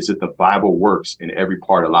expression is that the Bible works in every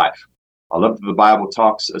part of life. I love that the Bible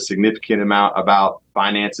talks a significant amount about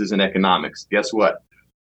finances and economics. Guess what?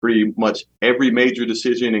 Pretty much every major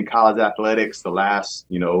decision in college athletics the last,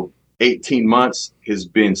 18 months has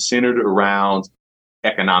been centered around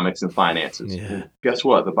economics and finances. Yeah. Well, guess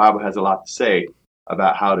what? The Bible has a lot to say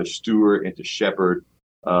about how to steward and to shepherd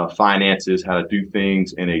finances, how to do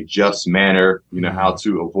things in a just manner, how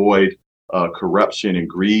to avoid corruption and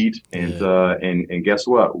greed. And guess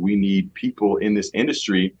what? We need people in this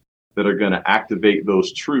industry that are going to activate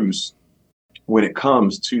those truths when it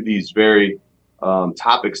comes to these very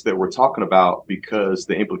topics that we're talking about, because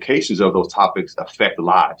the implications of those topics affect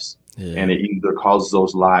lives. Yeah. And it either causes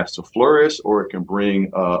those lives to flourish, or it can bring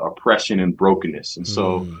oppression and brokenness. And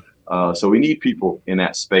so we need people in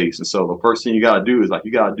that space. And so the first thing you got to do is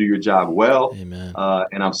you got to do your job well. Amen.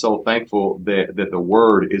 And I'm so thankful that the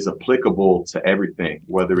word is applicable to everything,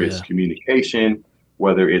 whether it's communication,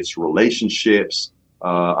 whether it's relationships.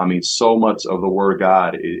 So much of the word of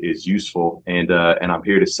God is useful, and I'm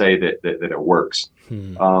here to say that it works.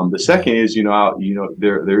 The second is,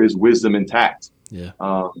 there is wisdom in tact. Yeah.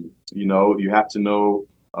 You have to know,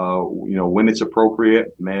 when it's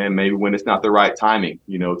appropriate, man, maybe when it's not the right timing,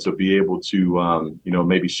 to be able to,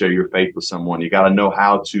 maybe share your faith with someone. You got to know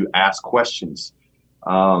how to ask questions.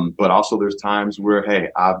 But also there's times where, hey,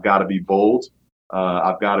 I've got to be bold.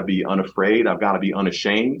 I've got to be unafraid. I've got to be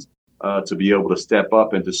unashamed to be able to step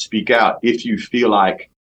up and to speak out if you feel like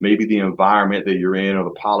maybe the environment that you're in or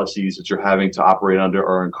the policies that you're having to operate under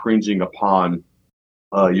are infringing upon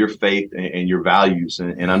your faith and your values.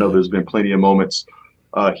 And I know there's been plenty of moments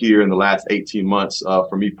here in the last 18 months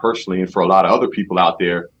for me personally, and for a lot of other people out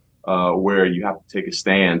there, where you have to take a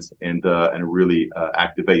stand and really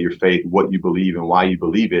activate your faith, what you believe and why you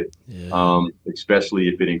believe it, especially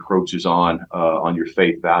if it encroaches on your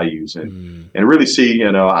faith values, and really see,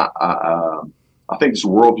 I think this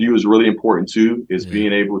worldview is really important too, is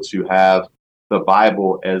being able to have the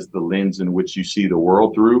Bible as the lens in which you see the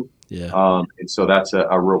world through. And so that's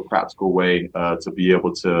a real practical way to be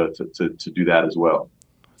able to do that as well.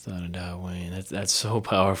 Without a doubt, Wayne. That's so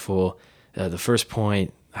powerful. The first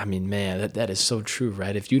point, I mean, man, that is so true,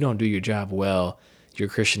 right? If you don't do your job well, your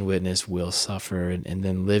Christian witness will suffer, and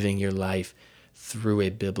then living your life through a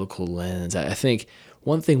biblical lens. I think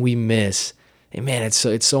one thing we miss, and man,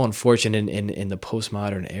 it's so unfortunate in the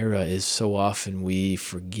postmodern era, is so often we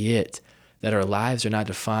forget that our lives are not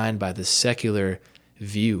defined by the secular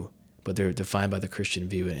view, but they're defined by the Christian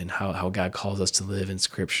view and how God calls us to live in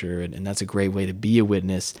Scripture. And that's a great way to be a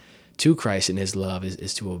witness to Christ and his love,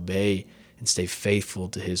 is to obey and stay faithful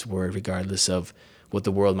to his word, regardless of what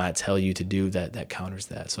the world might tell you to do that counters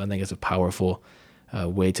that. So I think it's a powerful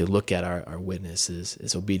way to look at our witness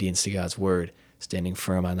is obedience to God's word, standing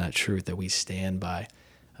firm on that truth that we stand by.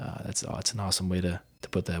 It's an awesome way to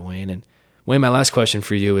put that, Wayne. And Wayne, my last question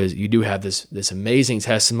for you is, you do have this amazing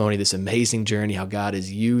testimony, this amazing journey, how God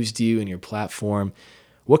has used you and your platform.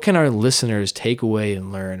 What can our listeners take away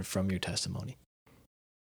and learn from your testimony?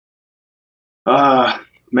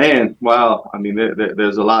 Man, wow. I mean,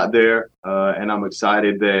 there's a lot there. And I'm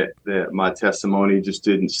excited that my testimony just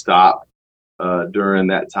didn't stop during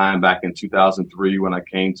that time back in 2003 when I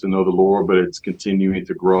came to know the Lord, but it's continuing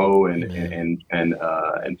to grow and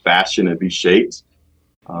fashion and be shaped.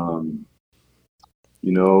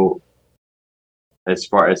 As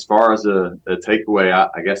far as a takeaway,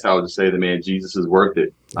 I guess I would just say that, man, Jesus is worth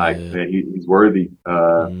it. Man, he's worthy.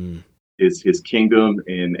 His kingdom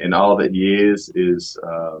and all that he is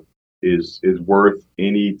worth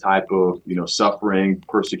any type of suffering,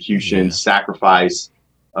 persecution, sacrifice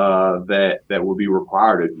that will be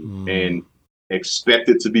required of you, and expect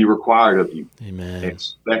it to be required of you. Amen.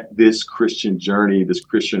 Expect this Christian journey, this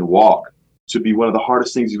Christian walk, to be one of the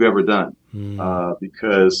hardest things you've ever done,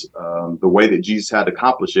 because the way that Jesus had to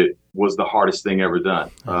accomplish it was the hardest thing ever done,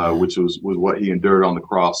 which was what he endured on the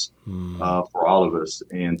cross for all of us.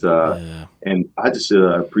 And I just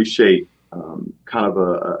appreciate kind of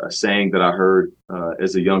a saying that I heard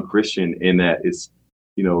as a young Christian, in that it's,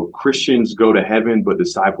 Christians go to heaven, but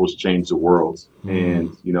disciples change the world.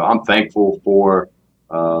 And, I'm thankful for,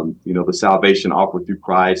 the salvation offered through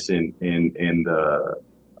Christ and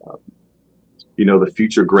the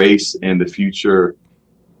future grace and the future,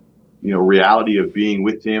 reality of being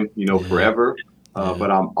with him, forever.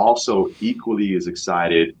 But I'm also equally as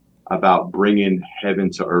excited about bringing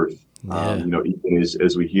heaven to earth. Even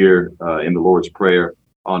as we hear in the Lord's Prayer,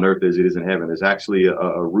 on earth as it is in heaven. There's actually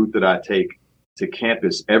a route that I take to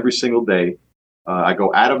campus every single day. I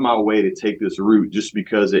go out of my way to take this route just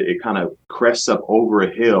because it kind of crests up over a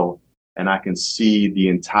hill, and I can see the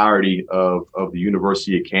entirety of the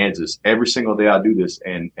University of Kansas. Every single day I do this,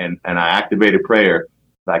 and I activate a prayer: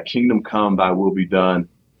 thy kingdom come, thy will be done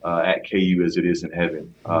at KU as it is in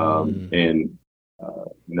heaven. And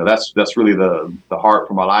that's really the heart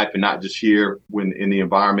for my life, and not just here when in the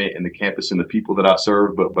environment and the campus and the people that I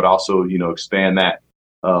serve, but also, expand that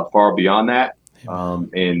far beyond that.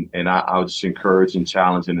 And I would just encourage and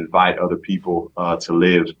challenge and invite other people to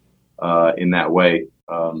live in that way.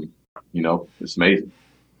 It's amazing.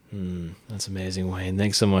 That's amazing, Wayne.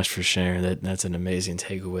 Thanks so much for sharing that. That's an amazing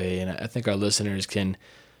takeaway. And I think our listeners can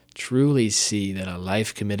truly see that a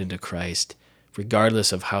life committed to Christ,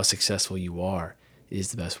 regardless of how successful you are,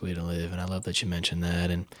 is the best way to live. And I love that you mentioned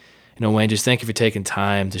that. And, Wayne, just thank you for taking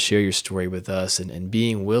time to share your story with us and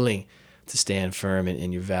being willing to stand firm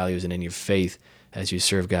in your values and in your faith as you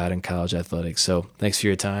serve God in college athletics. So thanks for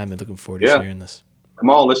your time and looking forward to sharing this. Come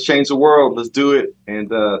on, let's change the world. Let's do it.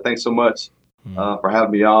 And thanks so much for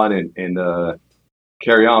having me on, and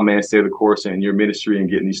carry on, man. Stay the course in your ministry and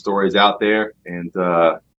getting these stories out there, and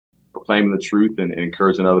proclaiming the truth and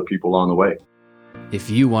encouraging other people along the way. If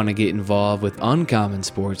you want to get involved with Uncommon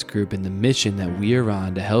Sports Group and the mission that we are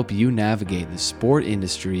on to help you navigate the sport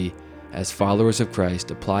industry as followers of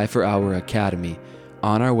Christ, apply for our academy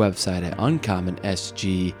on our website at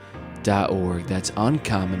uncommonSG.org. That's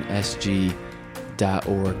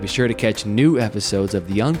uncommonSG.org. Be sure to catch new episodes of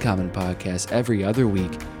the Uncommon Podcast every other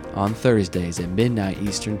week on Thursdays at midnight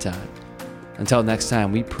Eastern Time. Until next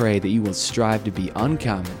time, we pray that you will strive to be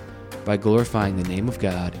uncommon by glorifying the name of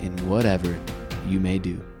God in whatever you may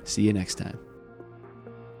do. See you next time.